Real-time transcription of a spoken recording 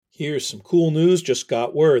Here's some cool news. Just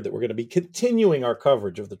got word that we're going to be continuing our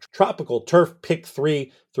coverage of the Tropical Turf Pick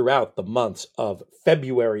 3 throughout the months of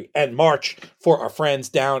February and March for our friends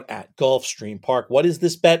down at Gulfstream Park. What is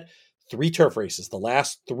this bet? 3 turf races, the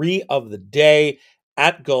last 3 of the day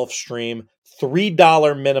at Gulfstream.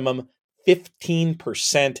 $3 minimum,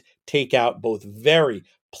 15% takeout, both very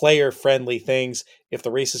player-friendly things. If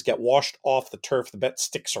the races get washed off the turf, the bet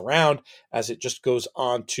sticks around as it just goes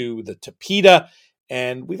on to the Tapeta.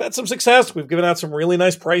 And we've had some success. We've given out some really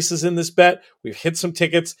nice prices in this bet. We've hit some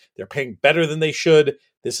tickets. They're paying better than they should.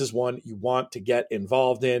 This is one you want to get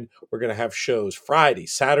involved in. We're going to have shows Friday,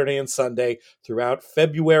 Saturday, and Sunday throughout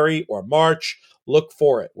February or March. Look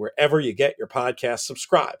for it wherever you get your podcast.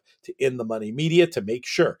 Subscribe to In the Money Media to make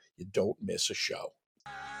sure you don't miss a show.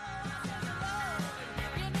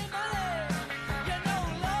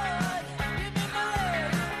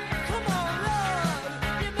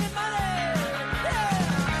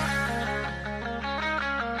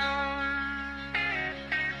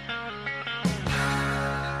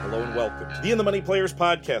 Welcome to the In the Money Players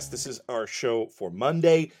podcast. This is our show for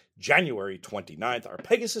Monday, January 29th, our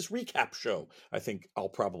Pegasus recap show. I think I'll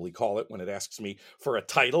probably call it when it asks me for a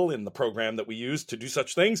title in the program that we use to do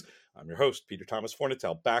such things. I'm your host, Peter Thomas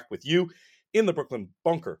Fornatel, back with you in the Brooklyn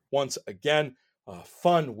bunker once again. A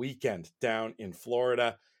fun weekend down in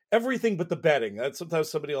Florida. Everything but the betting. Sometimes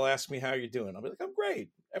somebody will ask me, how you're doing? I'll be like, I'm great.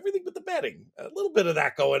 Everything but the betting. A little bit of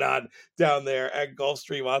that going on down there at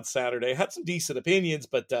Gulfstream on Saturday. Had some decent opinions,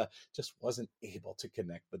 but just wasn't able to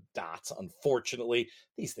connect the dots, unfortunately.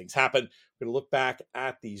 These things happen. We're going to look back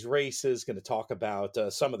at these races, going to talk about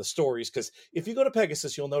some of the stories, because if you go to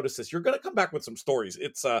Pegasus, you'll notice this. You're going to come back with some stories.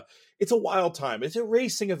 It's a wild time. It's a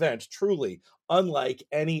racing event, truly, unlike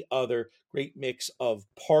any other great mix of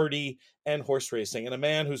party and horse racing. And a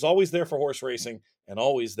man who's always there for horse racing and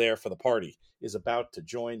always there for the party is about to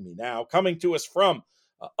join me now. Coming to us from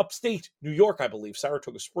upstate New York, I believe,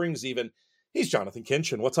 Saratoga Springs even. He's Jonathan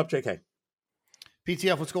Kinchin. What's up, JK?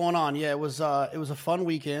 PTF, what's going on? Yeah, it was a fun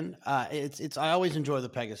weekend. I always enjoy the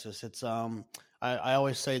Pegasus. It's I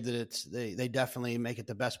always say that they definitely make it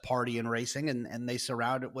the best party in racing, and they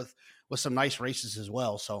surround it with some nice races as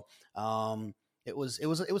well. So it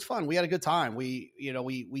was fun. We had a good time. We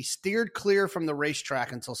steered clear from the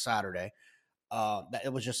racetrack until Saturday.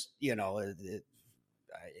 It was just, it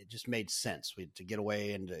just made sense to get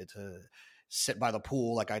away and to sit by the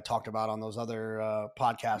pool, like I talked about on those other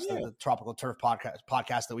podcasts, the Tropical Turf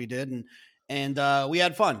podcast that we did, and we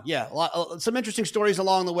had fun. Yeah, some interesting stories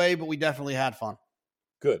along the way, but we definitely had fun.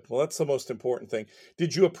 Good. Well, that's the most important thing.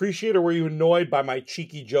 Did you appreciate, or were you annoyed by my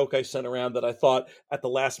cheeky joke I sent around that I thought at the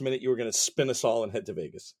last minute you were going to spin us all and head to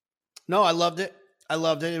Vegas? No, I loved it.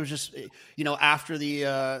 It was just, after the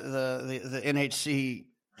NHC,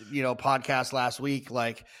 podcast last week,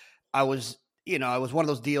 like I was one of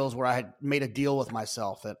those deals where I had made a deal with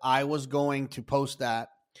myself that I was going to post that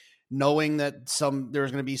knowing that there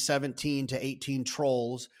was going to be 17 to 18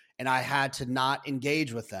 trolls, and I had to not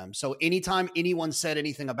engage with them. So anytime anyone said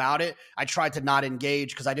anything about it, I tried to not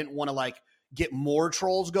engage because I didn't want to get more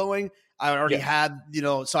trolls going. I already had,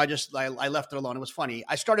 so I left it alone. It was funny.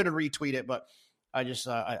 I started to retweet it, but I just,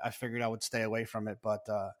 I figured I would stay away from it. But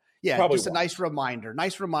probably just a nice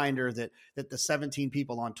reminder that the 17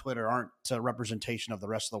 people on Twitter aren't a representation of the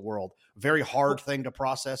rest of the world. Very hard thing to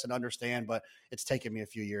process and understand, but it's taken me a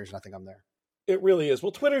few years and I think I'm there. It really is.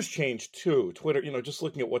 Well, Twitter's changed too. Twitter, just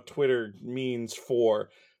looking at what Twitter means for,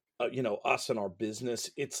 us and our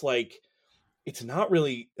business, it's like, it's not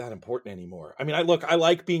really that important anymore. I mean, I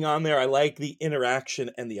like being on there. I like the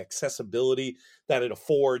interaction and the accessibility that it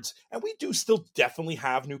affords. And we do still definitely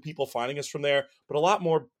have new people finding us from there, but a lot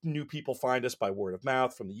more new people find us by word of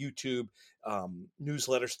mouth from the YouTube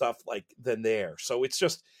newsletter stuff than there. So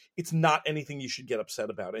it's not anything you should get upset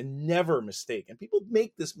about, and never mistake. And people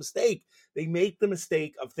make this mistake. They make the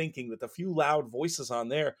mistake of thinking that the few loud voices on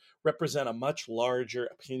there represent a much larger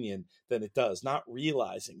opinion than it does, not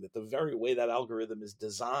realizing that the very way that algorithm is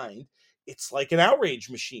designed, it's like an outrage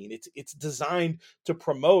machine. It's designed to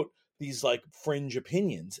promote these fringe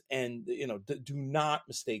opinions, and do not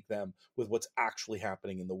mistake them with what's actually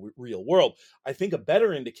happening in the real world. I think a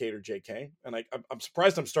better indicator, JK, and I'm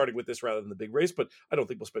surprised I'm starting with this rather than the big race, but I don't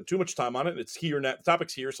think we'll spend too much time on it. It's here, the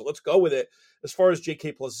topic's here, so let's go with it. As far as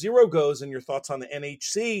JK plus zero goes, and your thoughts on the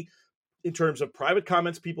NHC in terms of private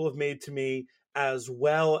comments people have made to me, as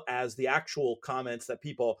well as the actual comments that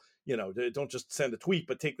people, don't just send a tweet,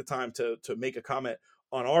 but take the time to make a comment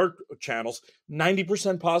on our channels.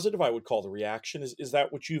 90% positive, I would call the reaction. Is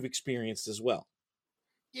that what you've experienced as well?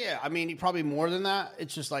 Yeah, I mean, probably more than that.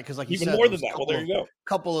 It's just because, like you even said, more than that. Well, there you go.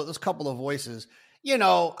 There's a couple of voices.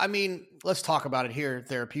 I mean, let's talk about it here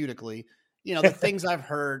therapeutically. The things I've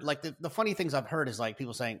heard, like the funny things I've heard is like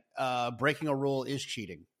people saying, breaking a rule is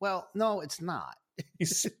cheating. Well, no, it's not.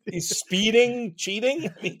 He's speeding, cheating.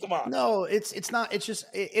 I mean, come on. No, it's not. It's just,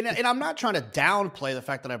 and I'm not trying to downplay the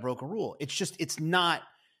fact that I broke a rule. It's just, it's not.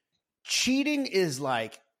 Cheating is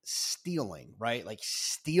like stealing, right? Like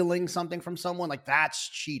stealing something from someone, like that's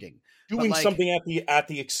cheating. Doing something at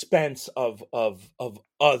the expense of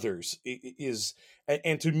others is,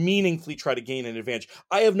 and to meaningfully try to gain an advantage.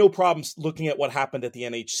 I have no problems looking at what happened at the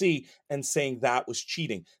NHC and saying that was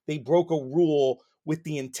cheating. They broke a rule with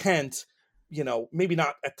the intent, maybe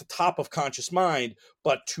not at the top of conscious mind,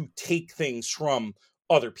 but to take things from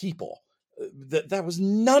other people. That was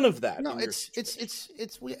none of that. No, it's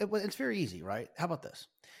very easy, right? How about this?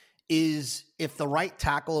 Is if the right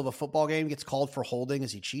tackle of a football game gets called for holding,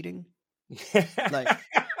 is he cheating? Like,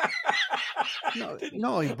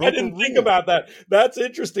 no, he broke I didn't think about that. That's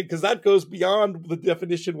interesting because that goes beyond the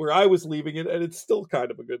definition where I was leaving it, and it's still kind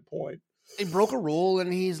of a good point. He broke a rule,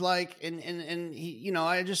 and he's like, and he,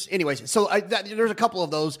 anyways. So there's a couple of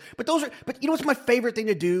those, but what's my favorite thing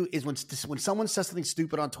to do is when someone says something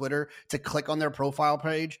stupid on Twitter to click on their profile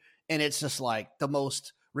page, and it's just like the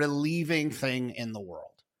most relieving thing in the world.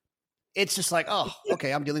 It's just like, oh,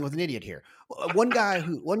 okay, I'm dealing with an idiot here. One guy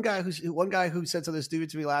who said something stupid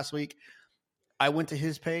to me last week. I went to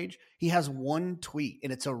his page. He has one tweet,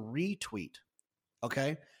 and it's a retweet,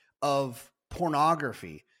 okay, of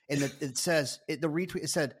pornography, and it says the retweet.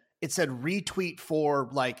 It said retweet for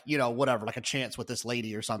like whatever, like a chance with this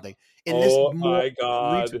lady or something. And my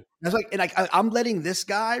God! I was like, and I'm letting this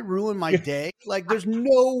guy ruin my day. Like, there's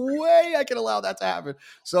no way I can allow that to happen.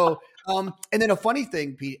 So. And then a funny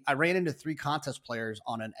thing, Pete, I ran into 3 contest players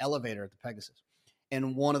on an elevator at the Pegasus.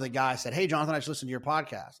 And one of the guys said, "Hey, Jonathan, I just listened to your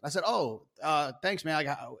podcast." I said, "Oh, thanks, man.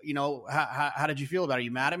 How did you feel about it? Are you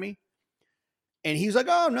mad at me?" And he's like,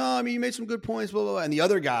 "Oh, no, I mean, you made some good points, blah, blah, blah." And the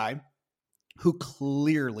other guy, who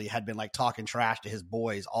clearly had been like talking trash to his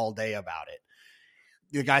boys all day about it,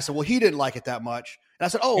 the guy said, "Well, he didn't like it that much." And I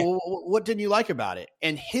said, "Oh, what didn't you like about it?"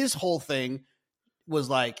 And his whole thing was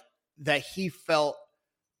like that he felt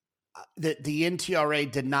that the NTRA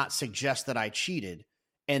did not suggest that I cheated,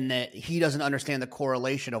 and that he doesn't understand the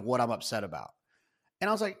correlation of what I'm upset about. And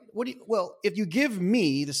I was like, well, if you give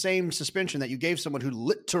me the same suspension that you gave someone who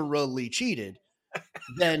literally cheated,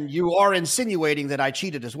 then you are insinuating that I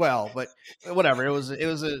cheated as well. But whatever, it was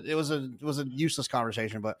a useless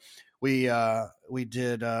conversation, but we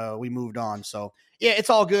moved on. So yeah, it's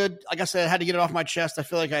all good. Like I said, I had to get it off my chest. I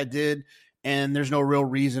feel like I did. And there's no real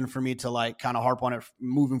reason for me to like kind of harp on it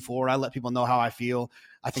moving forward. I let people know how I feel.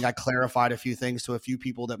 I think I clarified a few things to a few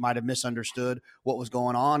people that might have misunderstood what was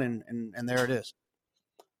going on. And there it is.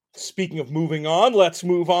 Speaking of moving on, let's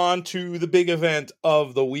move on to the big event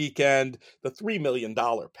of the weekend, the $3 million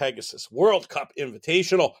Pegasus World Cup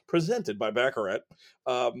Invitational presented by Baccarat.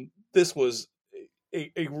 This was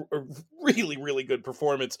a really, really good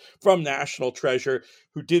performance from National Treasure,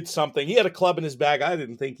 who did something. He had a club in his bag. I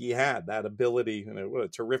didn't think he had that ability. And what a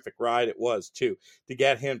terrific ride it was, too, to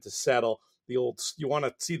get him to settle. You want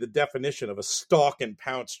to see the definition of a stalk and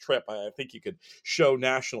pounce trip. I think you could show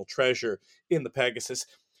National Treasure in the Pegasus.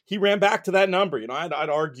 He ran back to that number. I'd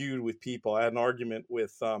argued with people. I had an argument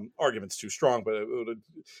with, argument's too strong, but a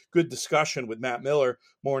good discussion with Matt Miller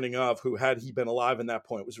morning of, who, had he been alive in that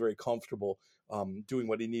point, was very comfortable doing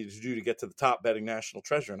what he needed to do to get to the top, betting National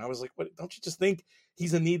Treasure. And I was like, what, don't you just think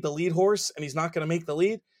he's a need the lead horse and he's not going to make the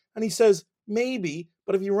lead? And he says, maybe,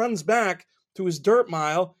 but if he runs back to his dirt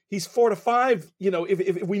mile, he's 4-5.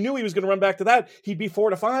 If we knew he was going to run back to that, he'd be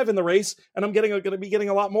 4-5 in the race. And I'm going to be getting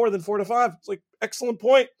a lot more than 4-5. It's like, excellent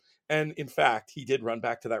point. And in fact, he did run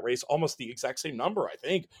back to that race, almost the exact same number, I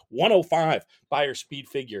think, 105 buyer speed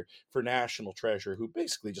figure for National Treasure, who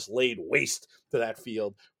basically just laid waste to that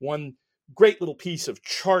field. One great little piece of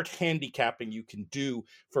chart handicapping you can do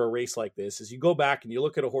for a race like this is you go back and you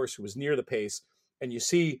look at a horse who was near the pace and you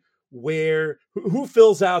see who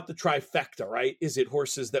fills out the trifecta, right? Is it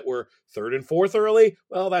horses that were 3rd and 4th early?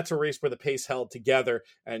 Well, that's a race where the pace held together,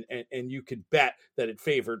 and you could bet that it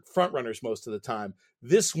favored front runners most of the time.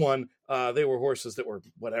 This one, they were horses that were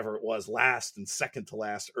whatever it was, last and second to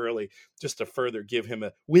last early, just to further give him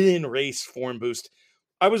a within race form boost.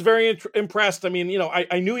 I was very impressed. I mean,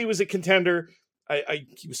 I knew he was a contender.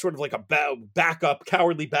 He was sort of like a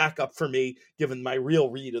cowardly backup for me, given my real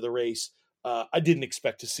read of the race. I didn't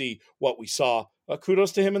expect to see what we saw.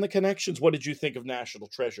 Kudos to him and the connections. What did you think of National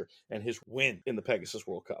Treasure and his win in the Pegasus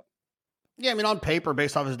World Cup? Yeah, I mean, on paper,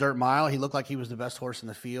 based off his dirt mile, he looked like he was the best horse in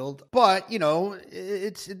the field. But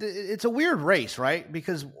it's a weird race, right?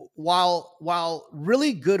 Because while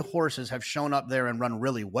really good horses have shown up there and run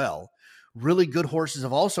really well, really good horses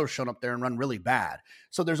have also shown up there and run really bad.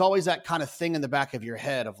 So there's always that kind of thing in the back of your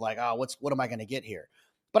head of like, oh, what am I going to get here?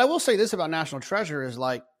 But I will say this about National Treasure is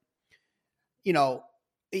like,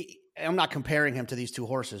 I'm not comparing him to these two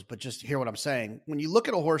horses, but just hear what I'm saying. When you look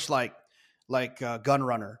at a horse like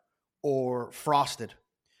Gunrunner or Frosted,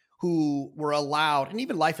 who were allowed, and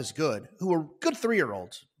even Life is Good, who were good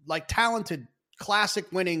 3-year-olds, like talented, classic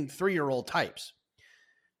winning 3-year-old types.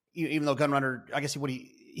 Even though Gunrunner, I guess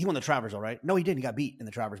he won the Travers, all right? No, he didn't. He got beat in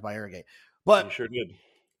the Travers by Arrogate. But he sure did.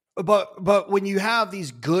 But when you have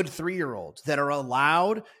these good 3-year-olds that are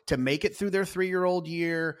allowed to make it through their 3-year-old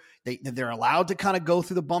year, they're allowed to kind of go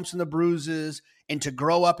through the bumps and the bruises and to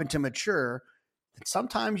grow up and to mature.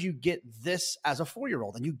 Sometimes you get this as a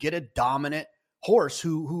 4-year-old and you get a dominant horse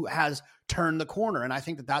who has turned the corner. And I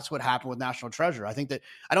think that's what happened with National Treasure. I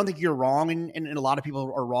don't think you're wrong. And a lot of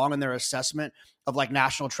people are wrong in their assessment of like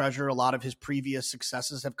National Treasure. A lot of his previous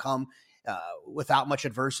successes have come without much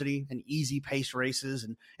adversity and easy pace races.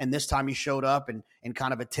 And this time he showed up and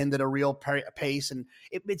kind of attended a real pace. And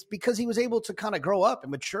it's because he was able to kind of grow up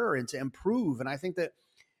and mature and to improve. And I think that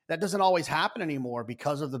doesn't always happen anymore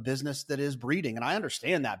because of the business that is breeding. And I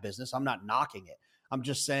understand that business. I'm not knocking it. I'm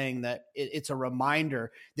just saying that it's a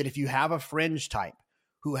reminder that if you have a fringe type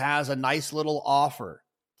who has a nice little offer,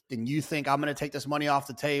 then you think I'm going to take this money off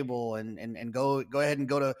the table and go ahead and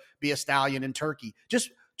go to be a stallion in Turkey.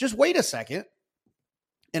 Just wait a second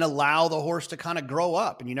and allow the horse to kind of grow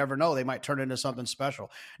up. And you never know, they might turn into something special.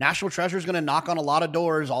 National Treasure is going to knock on a lot of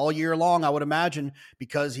doors all year long, I would imagine,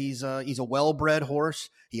 because he's a well-bred horse.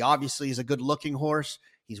 He obviously is a good-looking horse.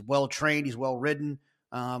 He's well-trained. He's well-ridden.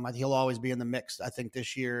 I think he'll always be in the mix, I think,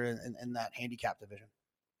 this year in that handicap division.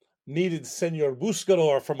 Needed Senor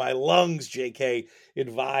Buscador for my lungs, JK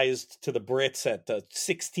advised to the Brits at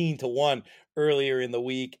 16-1 earlier in the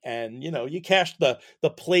week. And, you cashed the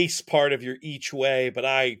place part of your each way, but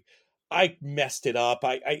I messed it up.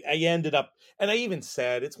 I ended up, and I even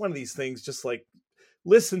said, it's one of these things, just like,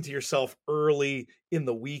 listen to yourself early in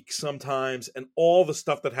the week sometimes, and all the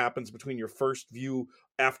stuff that happens between your first view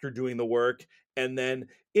after doing the work, and then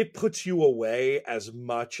it puts you away as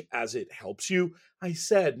much as it helps you. I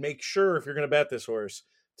said, make sure if you're going to bet this horse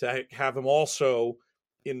to have him also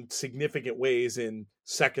in significant ways in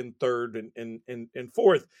second, third, and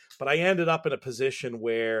fourth. But I ended up in a position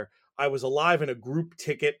where I was alive in a group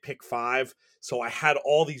ticket, pick 5. So I had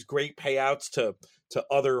all these great payouts to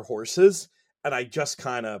other horses. And I just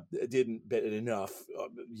kind of didn't bet enough,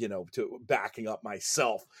 to backing up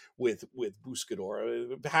myself with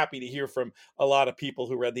Buscador. I'm happy to hear from a lot of people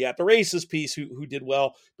who read the At the Races piece who did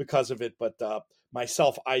well because of it. But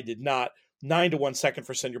myself, I did not. 9-1 second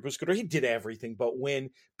for Senor Buscador. He did everything but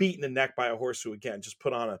win, beat in the neck by a horse who, again, just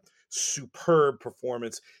put on a superb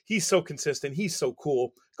performance. He's so consistent. He's so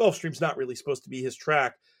cool. Gulfstream's not really supposed to be his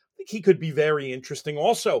track. He could be very interesting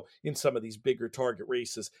also in some of these bigger target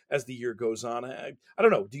races as the year goes on. I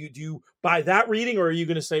don't know. Do you buy that reading, or are you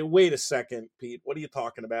going to say, wait a second, Pete, what are you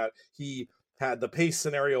talking about? He had the pace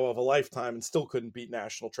scenario of a lifetime and still couldn't beat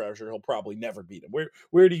National Treasure. He'll probably never beat him.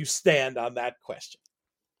 Where do you stand on that question?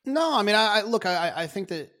 No, I mean, I think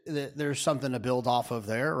that there's something to build off of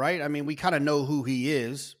there, right? I mean, we kind of know who he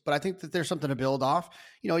is, but I think that there's something to build off.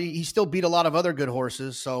 He still beat a lot of other good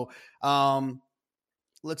horses. So,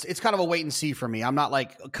 it's kind of a wait and see for me. I'm not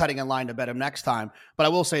like cutting in line to bet him next time, but I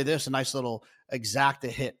will say this, a nice little exacta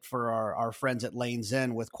hit for our friends at Lane's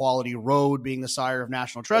End, with Quality Road being the sire of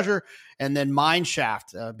National Treasure, and then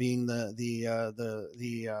Mineshaft being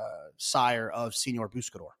the sire of Senor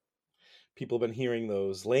Buscador. People have been hearing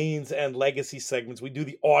those Lanes End Legacy segments. We do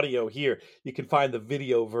the audio here. You can find the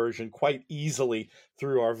video version quite easily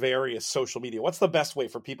through our various social media. What's the best way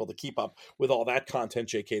for people to keep up with all that content,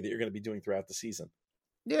 JK, that you're going to be doing throughout the season?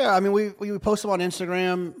 Yeah, I mean, we post them on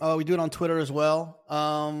Instagram. We do it on Twitter as well.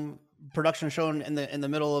 Production shown in the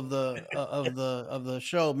middle of the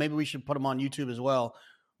show. Maybe we should put them on YouTube as well.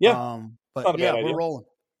 Yeah, but yeah, we're rolling.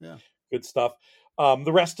 Yeah, good stuff.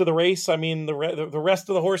 The rest of the race, I mean, the rest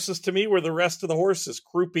of the horses to me were the rest of the horses.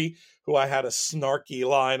 Croupy, who I had a snarky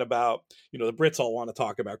line about, the Brits all want to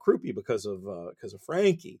talk about Croupy because of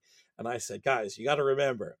Frankie. And I said, guys, you got to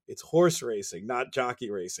remember, it's horse racing, not jockey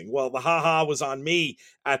racing. Well, the ha-ha was on me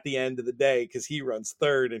at the end of the day because he runs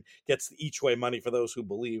third and gets the each way money for those who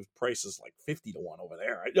believe. Prices like 50-1 over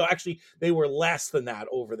there. Actually, they were less than that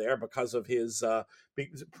over there because of his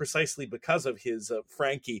precisely because of his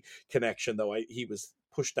Frankie connection, though he was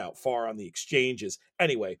pushed out far on the exchanges.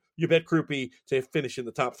 Anyway, you bet Crouppy to finish in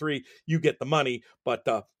the top 3, you get the money, but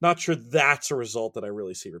not sure that's a result that I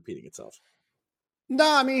really see repeating itself.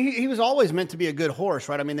 No, I mean he was always meant to be a good horse,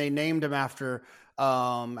 right? I mean they named him after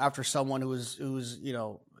someone who was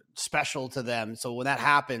special to them. So when that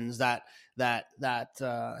happens, that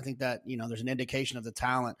I think that there's an indication of the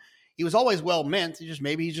talent. He was always well meant.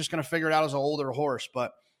 Maybe he's just going to figure it out as an older horse.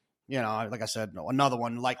 But like I said, another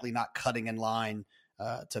one likely not cutting in line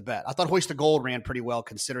to bet. I thought Hoist the Gold ran pretty well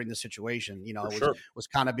considering the situation. Was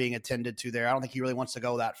kind of being attended to there. I don't think he really wants to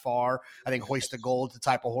go that far. I think Hoist the Gold, the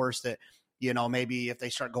type of horse that maybe if they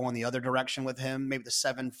start going the other direction with him, maybe the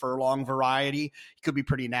 7 furlong variety, he could be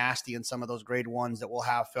pretty nasty in some of those grade ones that we'll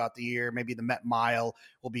have throughout the year. Maybe the Met Mile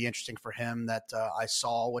will be interesting for him that I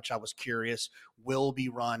saw, which I was curious, will be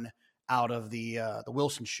run out of the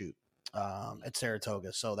Wilson chute at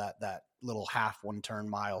Saratoga. So that little half 1 turn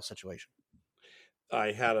mile situation.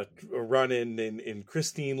 I had a run in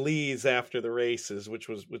Christine Lee's after the races, which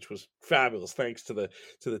was fabulous. Thanks to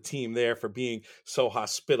the team there for being so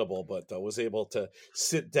hospitable, but was able to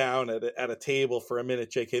sit down at a table for a minute.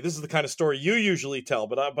 JK, this is the kind of story you usually tell,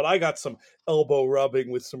 but I got some elbow rubbing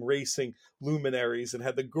with some racing luminaries and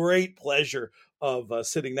had the great pleasure of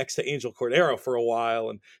sitting next to Angel Cordero for a while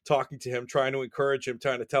and talking to him, trying to encourage him,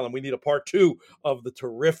 trying to tell him we need a part 2 of the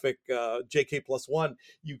terrific JK+1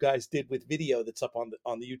 you guys did with video that's up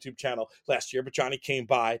on the YouTube channel last year. But Johnny came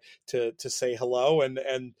by to say hello, and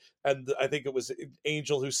I think it was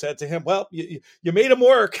Angel who said to him, "Well, you made him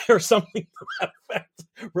work," or something to that effect,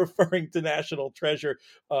 referring to National Treasure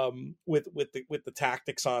with the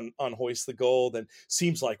tactics on Hoist the Gold, and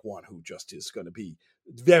seems like one who just is going to be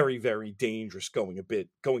very, very dangerous going a bit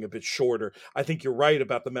shorter. I think you're right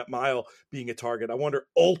about the Met Mile being a target. I wonder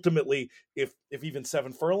ultimately if even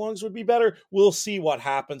 7 furlongs would be better. We'll see what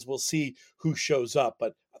happens. We'll see who shows up.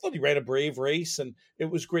 But I thought he ran a brave race, and it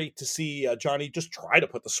was great to see Johnny just try to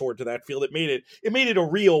put the sword to that field. It made it a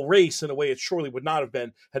real race in a way it surely would not have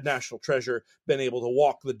been had National Treasure been able to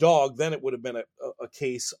walk the dog. Then it would have been a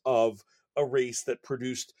case of a race that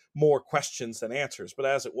produced more questions than answers. But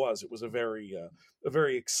as it was a very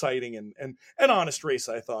exciting and honest race,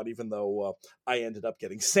 I thought, even though I ended up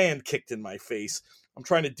getting sand kicked in my face. I'm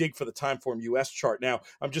trying to dig for the Timeform US chart now.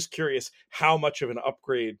 I'm just curious how much of an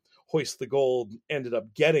upgrade Hoist the Gold ended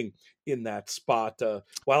up getting in that spot.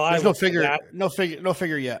 While there's no figure yet. No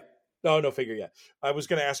figure yet. I was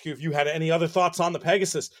going to ask you if you had any other thoughts on the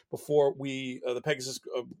Pegasus before the Pegasus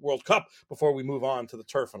World Cup, before we move on to the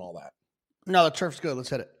turf and all that. No, the turf's good. Let's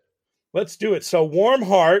hit it. Let's do it. So Warm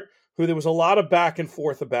Heart, who there was a lot of back and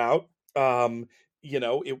forth about,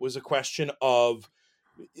 it was a question of,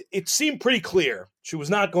 it seemed pretty clear she was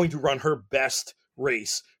not going to run her best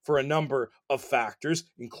race for a number of factors,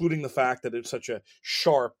 including the fact that it's such a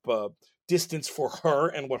sharp distance for her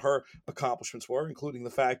and what her accomplishments were, including the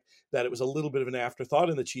fact that it was a little bit of an afterthought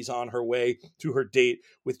and that she's on her way to her date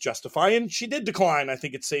with Justify. And she did decline, I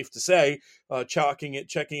think it's safe to say, checking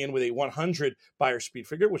in with a 100 Beyer speed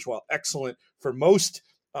figure, which, while excellent for most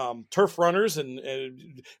turf runners,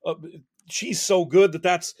 and she's so good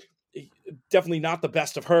that's definitely not the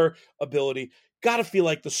best of her ability. Got to feel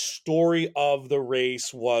like the story of the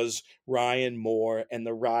race was Ryan Moore and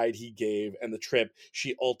the ride he gave and the trip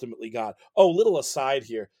she ultimately got. Oh, little aside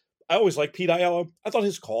here. I always like Pete Aiello. I thought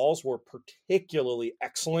his calls were particularly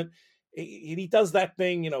excellent. He does that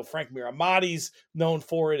thing, Frank Miramati's known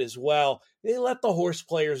for it as well. They let the horse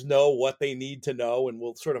players know what they need to know and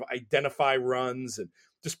will sort of identify runs and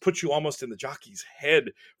just put you almost in the jockey's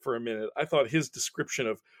head for a minute. I thought his description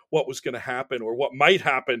of what was going to happen or what might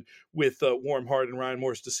happen with Warm Heart and Ryan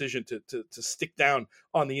Moore's decision to stick down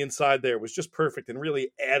on the inside there was just perfect and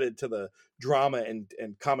really added to the drama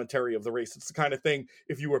and commentary of the race. It's the kind of thing,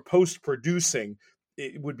 if you were post-producing,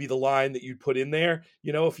 it would be the line that you'd put in there.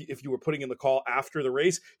 If you were putting in the call after the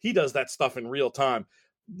race, he does that stuff in real time.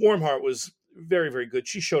 Warm Heart was very, very good.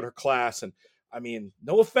 She showed her class. And I mean,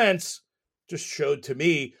 no offense, just showed to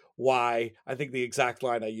me why. I think the exact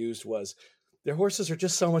line I used was, their horses are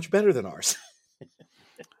just so much better than ours.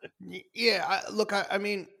 Yeah. I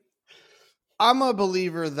mean, I'm a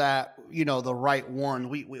believer that, the right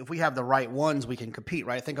one, if we have the right ones, we can compete,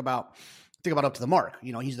 right? Think about Up to the Mark.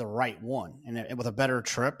 He's the right one, and with a better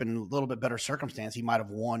trip and a little bit better circumstance, he might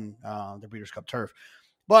have won the Breeders' Cup Turf.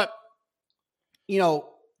 But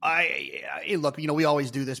look, we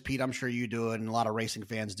always do this, Pete. I'm sure you do it, and a lot of racing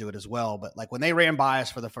fans do it as well. But like when they ran by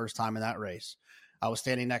us for the first time in that race, I was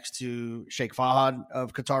standing next to Sheikh Fahad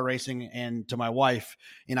of Qatar Racing and to my wife,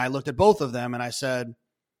 and I looked at both of them and I said,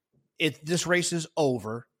 "This race is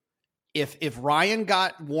over. If Ryan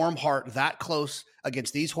got Warm Heart that close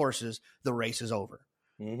against these horses, the race is over.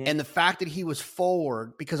 Mm-hmm. And the fact that he was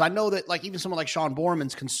forward, because I know that like even someone like Sean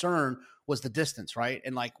Borman's concern was the distance, right?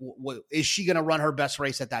 And like, is she going to run her best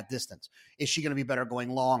race at that distance? Is she going to be better going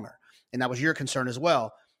longer? And that was your concern as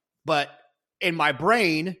well. But in my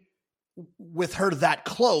brain, with her that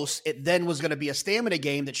close, it then was going to be a stamina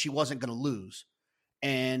game that she wasn't going to lose.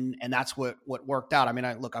 And that's what worked out. I mean,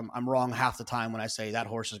 I'm wrong half the time when I say that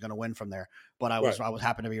horse is going to win from there, but I was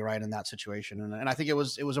happen to be right in that situation. And I think it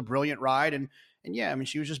was a brilliant ride. And yeah, I mean,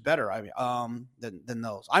 she was just better. Than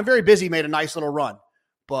those. I'm Very Busy made a nice little run,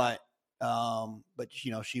 but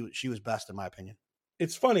you know, she was best in my opinion.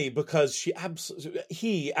 It's funny because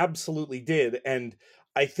he absolutely did. And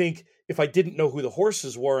I think if I didn't know who the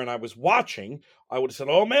horses were and I was watching, I would have said,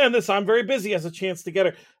 oh man, I'm Very Busy has a chance to get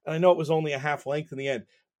her. And I know it was only a half length in the end.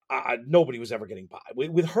 Nobody was ever getting by.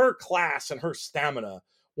 With her class and her stamina,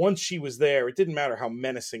 once she was there, it didn't matter how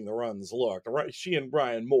menacing the runs looked. She and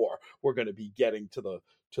Brian Moore were going to be getting to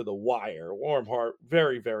the wire. Warm Heart,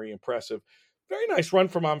 very, very impressive. Very nice run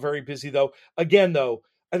from I'm Very Busy, though. Again, though,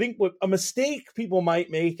 I think what a mistake people might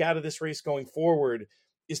make out of this race going forward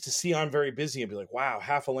is to see I'm Very Busy and be like, wow,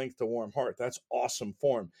 half a length to Warm Heart. That's awesome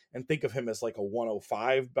form. And think of him as like a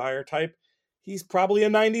 105 buyer type. He's probably a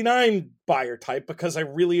 99 buyer type because I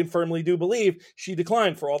really and firmly do believe she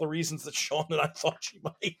declined for all the reasons that Sean and I thought she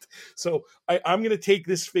might. So I'm going to take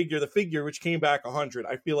this figure, the figure which came back 100,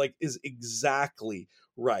 I feel like is exactly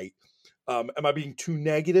right. Am I being too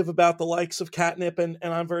negative about the likes of Catnip and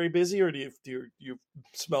I'm Very Busy, or do you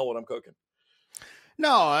smell what I'm cooking?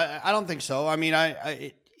 No, I don't think so. I mean,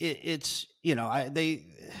 it's you know, they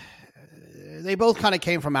both kind of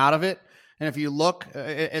came from out of it, and if you look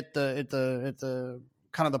at the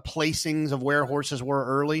kind of the placings of where horses were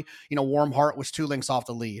early, you know, Warm Heart was 2 lengths off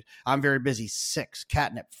the lead. I'm Very Busy 6,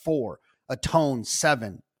 Catnip 4, Atone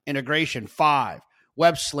 7, Integration 5,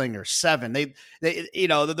 Web Slinger 7. They you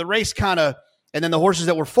know, the race kind of, and then the horses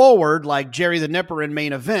that were forward, like Jerry the Nipper in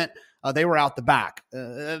Main Event, they were out the back.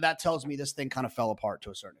 That tells me this thing kind of fell apart to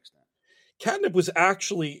a certain extent. Catnip was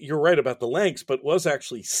actually, you're right about the lengths, but was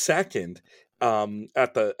actually second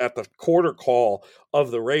at the quarter call of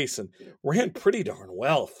the race and ran pretty darn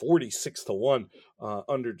well, 46-1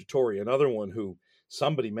 under Dettori. Another one who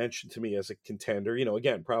somebody mentioned to me as a contender, you know,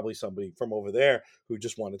 again, probably somebody from over there who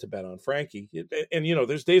just wanted to bet on Frankie. And, you know,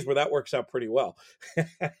 there's days where that works out pretty well.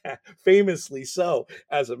 Famously so,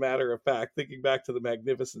 as a matter of fact, thinking back to the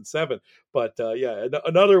Magnificent Seven. But yeah,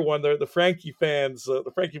 another one there, the Frankie fans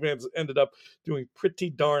ended up doing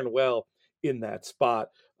pretty darn well in that spot.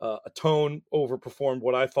 Atone overperformed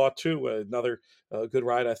what I thought too. Another good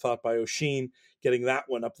ride, I thought, by Oisin, getting that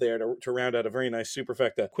one up there to round out a very nice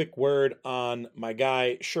superfecta. Quick word on my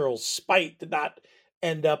guy, Sheryl's Spite, did not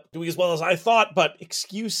end up doing as well as I thought, but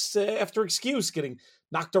excuse after excuse, getting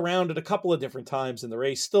knocked around at a couple of different times in the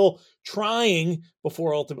race, still trying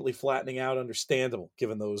before ultimately flattening out. Understandable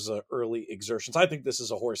given those early exertions. I think this is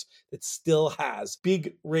a horse that still has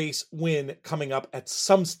big race win coming up at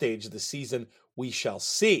some stage of the season. We shall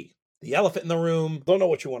see. The elephant in the room, don't know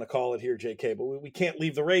what you want to call it here, JK, but we can't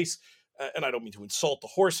leave the race. And I don't mean to insult the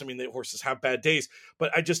horse. I mean, the horses have bad days,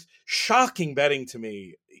 but shocking betting to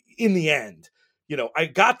me in the end. You know, I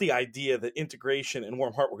got the idea that Integration and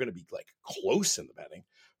Warm Heart were going to be like close in the betting.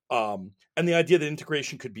 And the idea that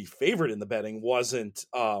Integration could be favored in the betting wasn't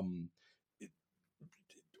awful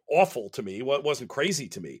to me. What wasn't crazy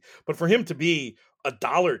to me, but for him to be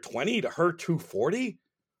 $1.20 to her $2.40,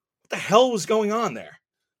 what the hell was going on there?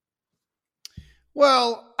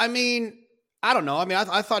 Well, I mean, I don't know. I mean,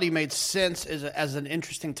 I thought he made sense as an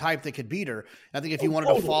interesting type that could beat her. I think if you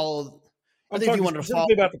wanted to follow, I'm talking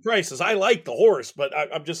specifically about the prices. I like the horse, but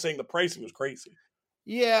I'm just saying the pricing was crazy.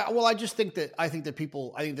 Yeah, well, I think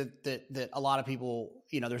that a lot of people,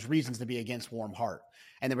 you know, there's reasons to be against Warm Heart,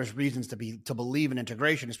 and there was reasons to believe in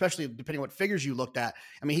Integration, especially depending on what figures you looked at.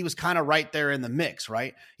 I mean, he was kind of right there in the mix,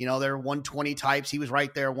 right? You know, there are 120 types. He was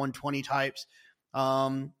right there, 120 types.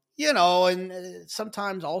 You know, and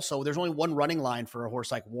sometimes also there's only one running line for a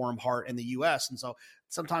horse like Warm Heart in the U.S. And so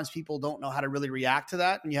sometimes people don't know how to really react to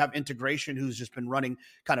that. And you have Integration, who's just been running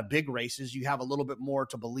kind of big races. You have a little bit more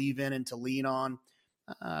to believe in and to lean on.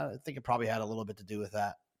 I think it probably had a little bit to do with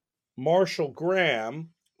that. Marshall Graham,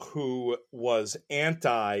 who was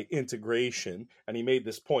anti-Integration, and he made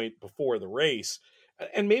this point before the race,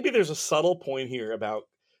 and maybe there's a subtle point here about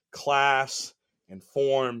class and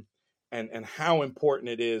form and how important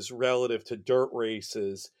it is relative to dirt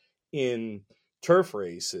races in turf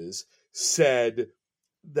races, said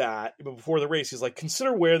that before the race, he's like,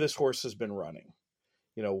 consider where this horse has been running.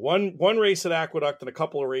 one race at Aqueduct and a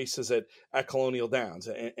couple of races at Colonial Downs,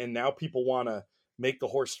 and now people want to make the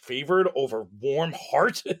horse favored over Warm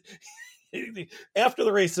Heart. After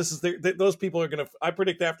the race, those people are going to. I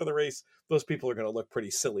predict after the race, those people are going to look pretty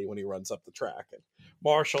silly when he runs up the track. And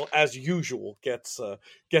Marshall, as usual, gets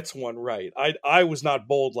one right. I was not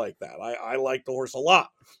bold like that. I like the horse a lot.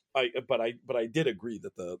 But I did agree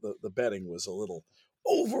that the betting was a little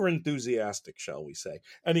over enthusiastic, shall we say?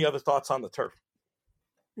 Any other thoughts on the turf?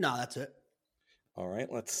 No, that's it. All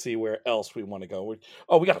right, let's see where else we want to go.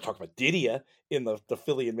 We got to talk about Dida in the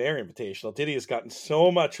Philly and Mare Invitational. Dida has gotten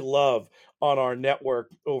so much love on our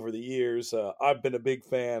network over the years. I've been a big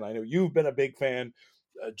fan. I know you've been a big fan.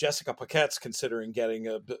 Jessica Paquette's considering getting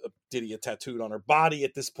a Dida tattooed on her body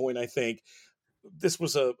at this point, I think. This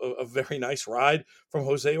was a very nice ride from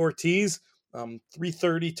Jose Ortiz,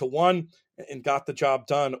 330 to 1, and got the job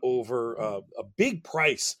done over a big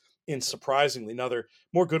price in surprisingly another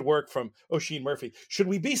more good work from Oisin Murphy. Should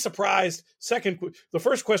we be surprised? The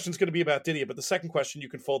first question is going to be about Dida, but the second question you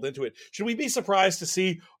can fold into it. Should we be surprised to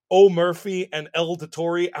see O Murphy and L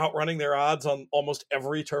Dettori outrunning their odds on almost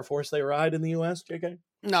every turf horse they ride in the U.S., JK?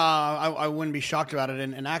 No, I wouldn't be shocked about it.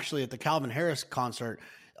 And actually at the Calvin Harris concert,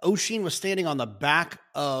 Oisin was standing on the back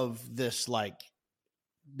of this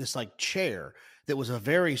chair that was a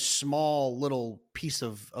very small little piece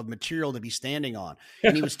of material to be standing on.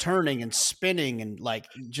 And he was turning and spinning and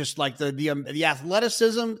just the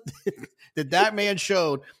athleticism that man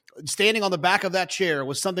showed standing on the back of that chair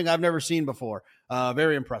was something I've never seen before.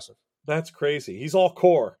 Very impressive. That's crazy. He's all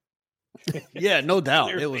core. Yeah, no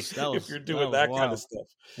doubt. If you're doing that kind of stuff.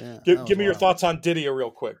 Yeah, give me your thoughts on Dida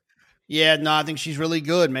real quick. Yeah, no, I think she's really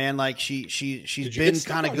good, man. Like she's been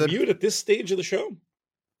kind of good. Mute at this stage of the show.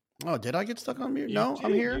 Oh, did I get stuck on mute? No,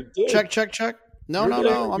 I'm here. Check. No,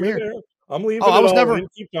 I'm here. There. I'm leaving. I was never.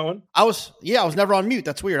 Keep going. I was never on mute.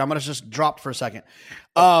 That's weird. I might have just dropped for a second.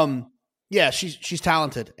 Yeah, she's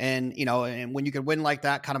talented, and and when you can win like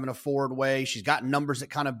that, kind of in a forward way, she's got numbers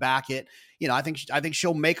that kind of back it. I think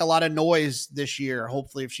she'll make a lot of noise this year.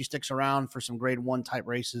 Hopefully, if she sticks around for some Grade 1 type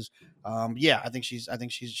races. I think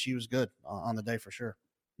she was good on the day for sure.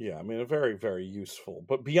 Yeah, I mean, a very, very useful,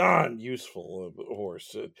 but beyond useful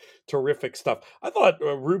horse. Terrific stuff. I thought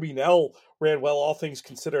Ruby Nell ran well, all things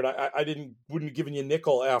considered. I wouldn't have given you a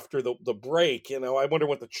nickel after the break. I wonder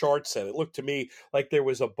what the chart said. It looked to me like there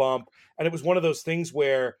was a bump, and it was one of those things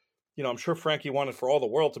where, I'm sure Frankie wanted for all the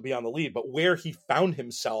world to be on the lead, but where he found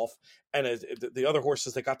himself and the other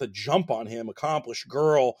horses that got the jump on him, Accomplished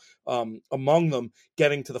Girl among them,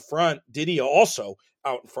 getting to the front, Dida also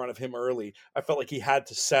out in front of him early. I felt like he had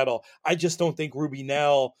to settle. I just don't think Ruby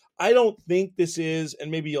Nell, I don't think this is, and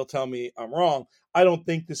maybe you'll tell me I'm wrong, I don't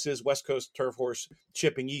think this is West Coast turf horse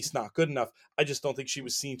chipping east not good enough. I just don't think she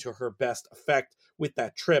was seen to her best effect with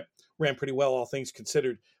that trip. Ran pretty well, all things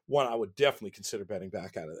considered. One I would definitely consider betting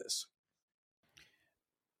back out of this.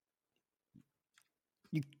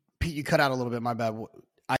 You cut out a little bit. My bad.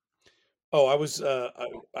 I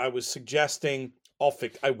was suggesting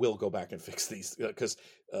I will go back and fix these because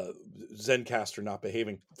Zencastr not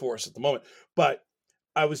behaving for us at the moment. But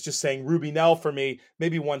I was just saying Ruby Nell for me,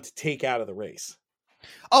 maybe one to take out of the race.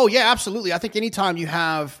 Oh yeah, absolutely. I think anytime you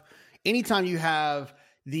have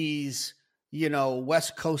these,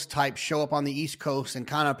 West Coast type show up on the East Coast and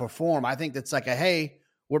kind of perform, I think that's like hey,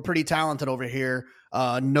 we're pretty talented over here.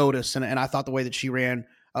 Notice. And I thought the way that she ran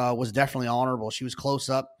was definitely honorable. She was close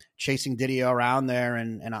up, chasing Dida around there,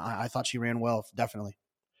 and I thought she ran well, definitely.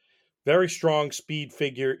 Very strong speed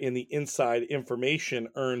figure in the inside information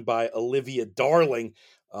earned by Olivia Darling,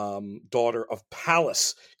 daughter of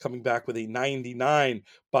Palace, coming back with a 99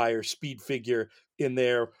 Beyer speed figure in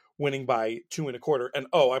there, winning by 2 1/4. And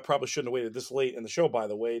I probably shouldn't have waited this late in the show, by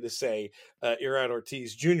the way, to say Irad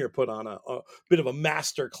Ortiz Jr. put on a bit of a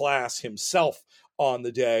master class himself on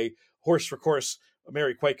the day. Horse for course,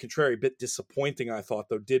 Mary quite contrary, a bit disappointing, I thought,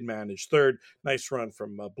 though, did manage third. Nice run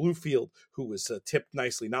from Bluefield, who was tipped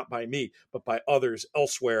nicely, not by me, but by others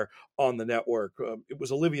elsewhere on the network. It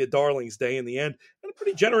was Olivia Darling's day in the end, and a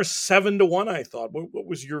pretty generous 7-1, I thought. What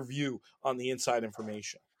was your view on the inside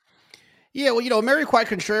information? Yeah, well, Mary quite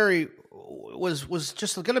contrary was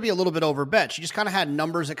just going to be a little bit overbet. She just kind of had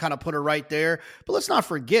numbers that kind of put her right there. But let's not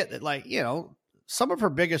forget that, some of her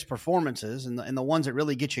biggest performances and the ones that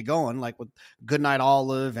really get you going, like with Goodnight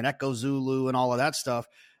Olive and Echo Zulu and all of that stuff,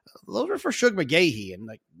 those were for Shug McGahee. And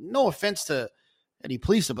no offense to Eddie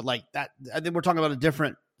Plisa, but that, I think we're talking about a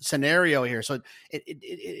different scenario here. So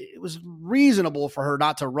it was reasonable for her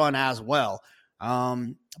not to run as well.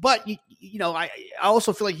 But I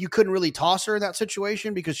also feel like you couldn't really toss her in that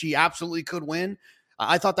situation because she absolutely could win.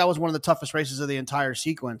 I thought that was one of the toughest races of the entire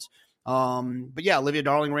sequence. But yeah, Olivia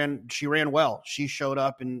Darling ran well. She showed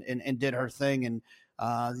up and did her thing. And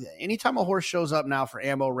anytime a horse shows up now for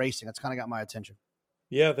ammo racing, that's kind of got my attention.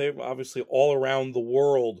 Yeah, they're obviously all around the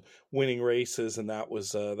world winning races, and that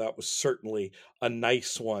was certainly a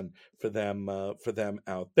nice one for them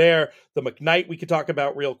out there. The McKnight we could talk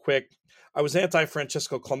about real quick. I was anti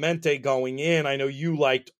Francesco Clemente going in. I know you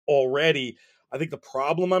liked already. I think the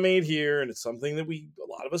problem I made here, and it's something that a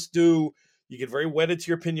lot of us do, you get very wedded to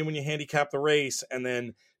your opinion when you handicap the race, and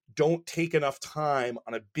then don't take enough time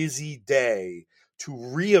on a busy day to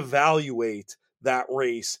reevaluate that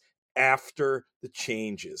race after the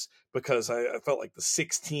changes, because I felt like the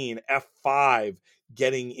 16 F5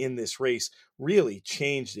 getting in this race really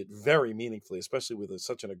changed it very meaningfully, especially with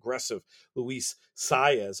such an aggressive Luis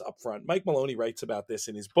Saez up front. Mike Maloney writes about this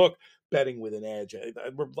in his book, Betting with an Edge.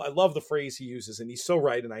 I love the phrase he uses, and he's so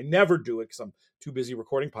right, and I never do it because I'm too busy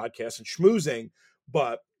recording podcasts and schmoozing,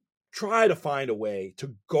 but try to find a way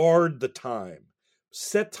to guard the time.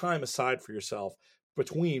 Set time aside for yourself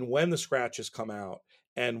between when the scratches come out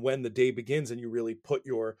and when the day begins and you really put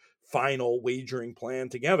your final wagering plan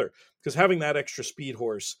together. Because having that extra speed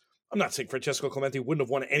horse, I'm not saying Francesco Clemente wouldn't have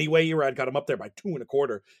won it anyway. Irad got him up there by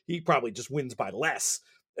 2.25. He probably just wins by less.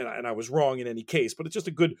 And I was wrong in any case, but it's just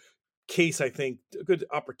a good case, I think, a good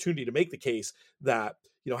opportunity to make the case that,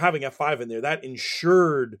 having F5 in there, that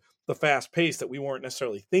ensured the fast pace that we weren't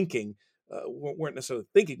necessarily thinking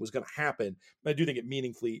was going to happen. And I do think it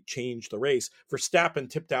meaningfully changed the race. Verstappen,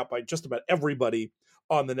 tipped out by just about everybody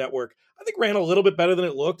on the network, I think ran a little bit better than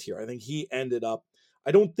it looked here. I think he ended up,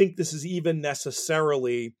 I don't think this is even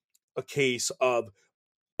necessarily a case of,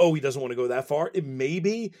 he doesn't want to go that far. It may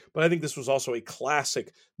be, but I think this was also a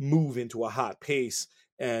classic move into a hot pace.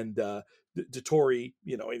 And Dettori,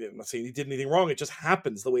 I'm not saying he did anything wrong. It just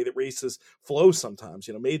happens the way that races flow sometimes,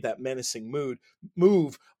 made that menacing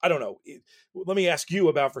move. I don't know. Let me ask you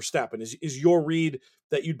about Verstappen. Is your read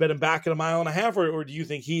that you'd bet him back at 1.5 miles, or do you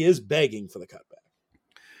think he is begging for the cutback?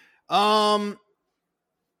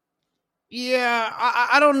 Yeah,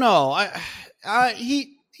 I don't know.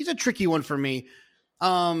 He's a tricky one for me.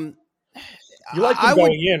 You like him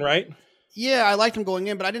going in, right? Yeah, I liked him going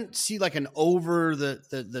in, but I didn't see like an over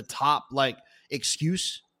the top like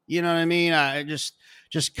excuse. You know what I mean? I just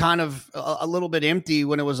kind of a little bit empty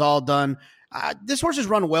when it was all done. This horse has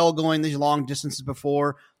run well going these long distances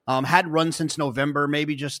before. Had run since November,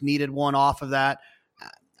 maybe just needed one off of that.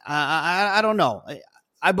 I don't know.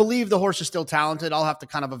 I believe the horse is still talented. I'll have to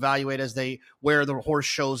kind of evaluate where the horse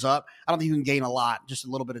shows up. I don't think you can gain a lot, just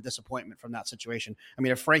a little bit of disappointment from that situation. I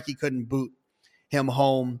mean, if Frankie couldn't boot him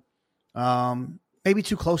home, maybe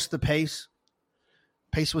too close to the pace.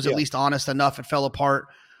 Pace was at least honest enough. It fell apart.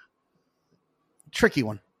 Tricky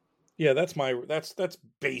one. Yeah, that's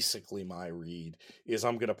basically my read. Is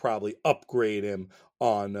I'm going to probably upgrade him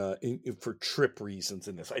on for trip reasons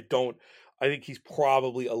in this. I think he's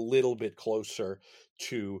probably a little bit closer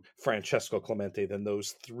to Francesco Clemente than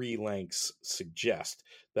those 3 lengths suggest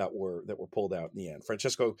that were pulled out in the end.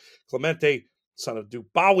 Francesco Clemente, son of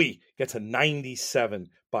Duke Bowie, gets a 97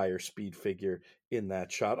 Beyer speed figure in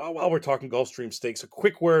that shot. While we're talking Gulfstream Stakes, a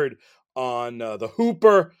quick word on the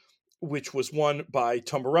Hooper, which was won by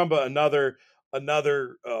Tumbarumba,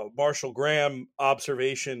 another Marshall Graham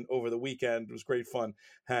observation over the weekend. It was great fun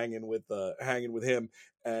hanging with him.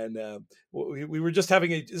 And we were just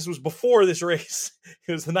this was before this race.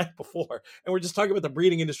 It was the night before. And we're just talking about the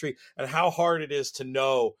breeding industry and how hard it is to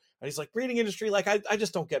know. And he's like, breeding industry, like, I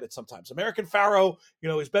just don't get it sometimes. American Pharaoh,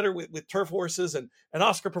 is better with turf horses, and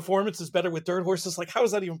Oscar Performance is better with dirt horses. Like, how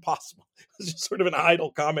is that even possible? It was just sort of an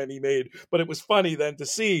idle comment he made. But it was funny then to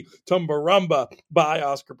see Tumbarumba by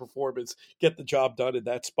Oscar Performance get the job done in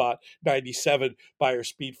that spot. 97 Beyer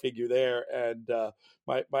speed figure there. And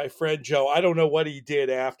my friend Joe, I don't know what he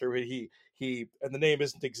did after he and the name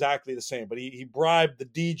isn't exactly the same, but he bribed the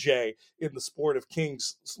DJ in the Sport of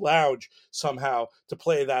Kings Lounge somehow to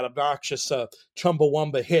play that obnoxious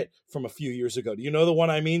Chumbawamba hit from a few years ago. Do you know the one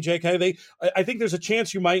I mean, JK? I think there's a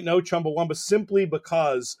chance you might know Chumbawamba simply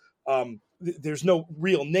because there's no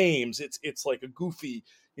real names. It's like a goofy,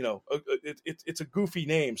 it's a goofy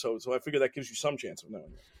name. So I figure that gives you some chance of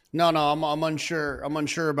knowing. No, I'm unsure. I'm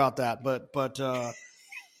unsure about that, but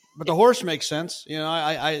the horse makes sense.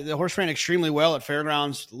 The horse ran extremely well at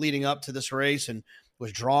Fairgrounds leading up to this race and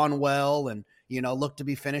was drawn well and, looked to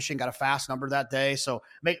be finishing, got a fast number that day. So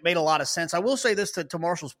made a lot of sense. I will say this to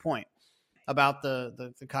Marshall's point about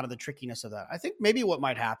the kind of the trickiness of that. I think maybe what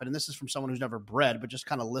might happen, and this is from someone who's never bred, but just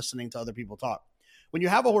kind of listening to other people talk. When you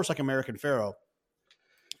have a horse like American Pharaoh,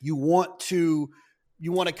 you want to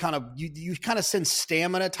you want to kind of you kind of send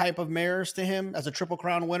stamina type of mares to him as a Triple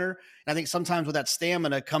Crown winner. And I think sometimes with that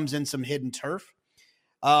stamina comes in some hidden turf.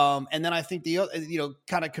 And then I think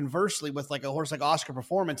kind of conversely with like a horse like Oscar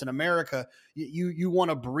Performance in America, you want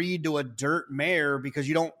to breed to a dirt mare because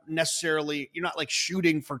you're not like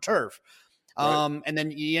shooting for turf. Right. And then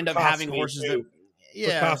you end up having horses that,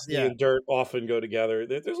 Precocity and dirt often go together.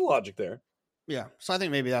 There's a logic there. Yeah. So I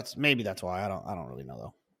think maybe that's why. I don't really know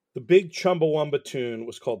though. The big Chumbawamba tune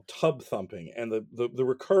was called Tub Thumping, and the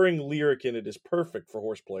recurring lyric in it is perfect for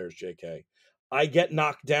horse players, JK. I get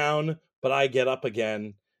knocked down, but I get up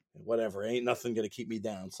again. Whatever, ain't nothing going to keep me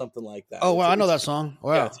down. Something like that. Oh, well, I know that song.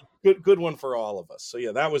 Wow. Yeah, it's a good one for all of us. So,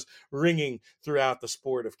 yeah, that was ringing throughout the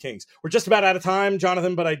sport of kings. We're just about out of time,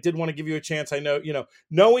 Jonathan, but I did want to give you a chance. I know,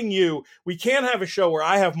 knowing you, we can't have a show where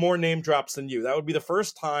I have more name drops than you. That would be the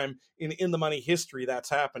first time in the money history that's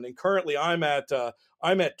happened. And currently I'm at,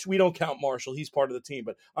 we don't count Marshall. He's part of the team,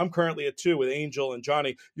 but I'm currently at 2 with Angel and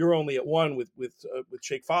Johnny. You're only at 1 with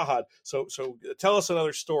Sheikh Fahad. So tell us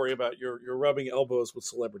another story about your rubbing elbows with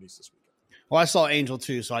celebrities this weekend. Well, I saw Angel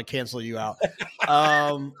too, so I cancel you out.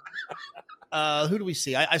 Who do we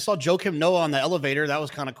see? I saw Joakim Noah on the elevator. That was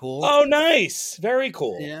kind of cool. Oh, nice. Very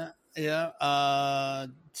cool. Yeah.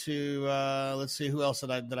 Let's see, who else did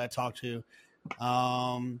I talk to?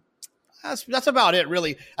 That's about it,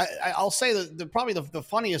 really. I'll say that probably the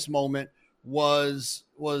funniest moment was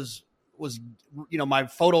my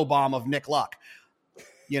photo bomb of Nick Luck.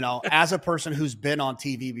 As a person who's been on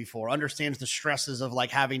TV before, understands the stresses of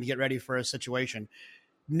like having to get ready for a situation.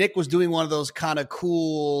 Nick was doing one of those kind of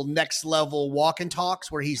cool next level walk and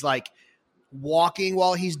talks where he's like walking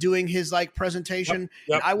while he's doing his like presentation.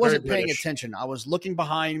 Yep, and I wasn't paying attention. I was looking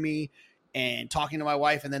behind me and talking to my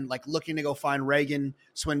wife and then like looking to go find Reagan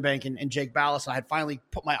Swinbank and Jake Ballas. And I had finally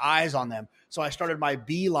put my eyes on them. So I started my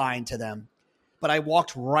beeline to them. But I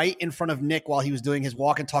walked right in front of Nick while he was doing his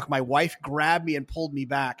walk and talk. My wife grabbed me and pulled me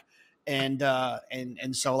back. And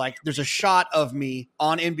so like there's a shot of me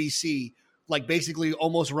on NBC, like basically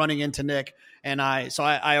almost running into Nick. And I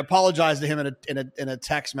apologized to him in a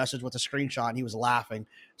text message with a screenshot, and he was laughing.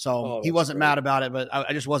 So he wasn't mad about it, but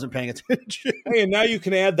I just wasn't paying attention. Hey, and now you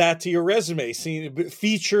can add that to your resume.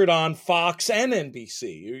 Featured on Fox and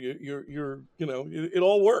NBC. You're it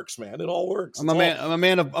all works, man. It all works. I'm a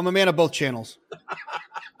man of both channels.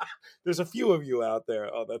 There's a few of you out there.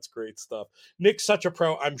 Oh, that's great stuff. Nick's such a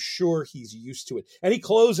pro. I'm sure he's used to it. Any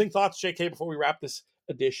closing thoughts, JK, before we wrap this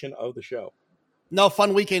edition of the show? No,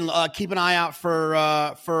 fun weekend. Keep an eye out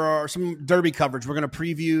for some Derby coverage. We're going to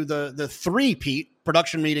preview the 3-peat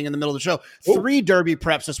production meeting in the middle of the show. Ooh. 3 Derby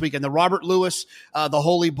preps this weekend: the Robert Lewis, the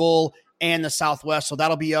Holy Bull, and the Southwest. So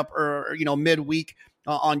that'll be up midweek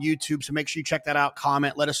on YouTube. So make sure you check that out.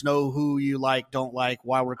 Comment. Let us know who you like, don't like,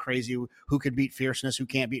 why we're crazy, who could beat Fierceness, who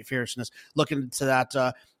can't beat Fierceness. Look into that.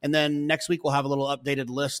 And then next week we'll have a little updated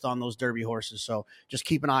list on those Derby horses. So just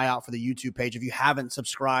keep an eye out for the YouTube page. If you haven't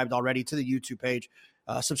subscribed already to the YouTube page,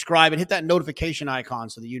 subscribe and hit that notification icon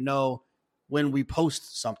so that you know when we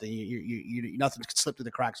post something. You nothing can slip through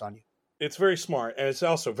the cracks on you. It's very smart, and it's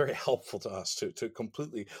also very helpful to us to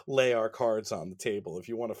completely lay our cards on the table. If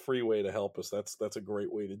you want a free way to help us, that's a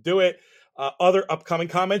great way to do it. Other upcoming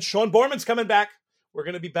comments: Sean Borman's coming back. We're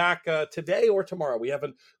going to be back today or tomorrow. We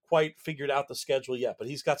haven't quite figured out the schedule yet, but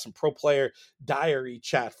he's got some pro player diary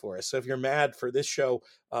chat for us. So if you're mad for this show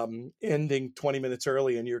ending 20 minutes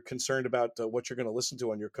early and you're concerned about what you're going to listen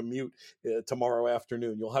to on your commute tomorrow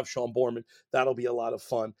afternoon, you'll have Sean Borman. That'll be a lot of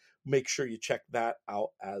fun. Make sure you check that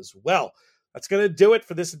out as well. That's going to do it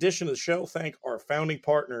for this edition of the show. Thank our founding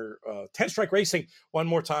partner, 10 Strike Racing, one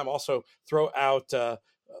more time. Also throw out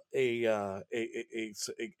a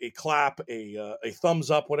clap, a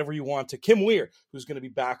thumbs up, whatever you want, to Kim Weir, who's going to be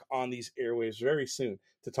back on these airwaves very soon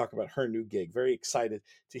to talk about her new gig. Very excited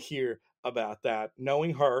to hear about that.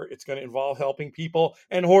 Knowing her, it's going to involve helping people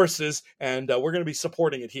and horses, and we're going to be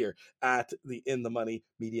supporting it here at the In the Money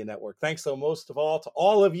Media Network. Thanks, though, most of all, to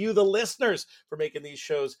all of you, the listeners, for making these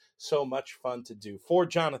shows so much fun to do. For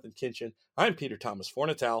Jonathan Kinchin, I'm Peter Thomas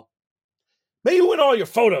Fornatal. May you win all your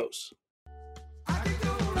photos.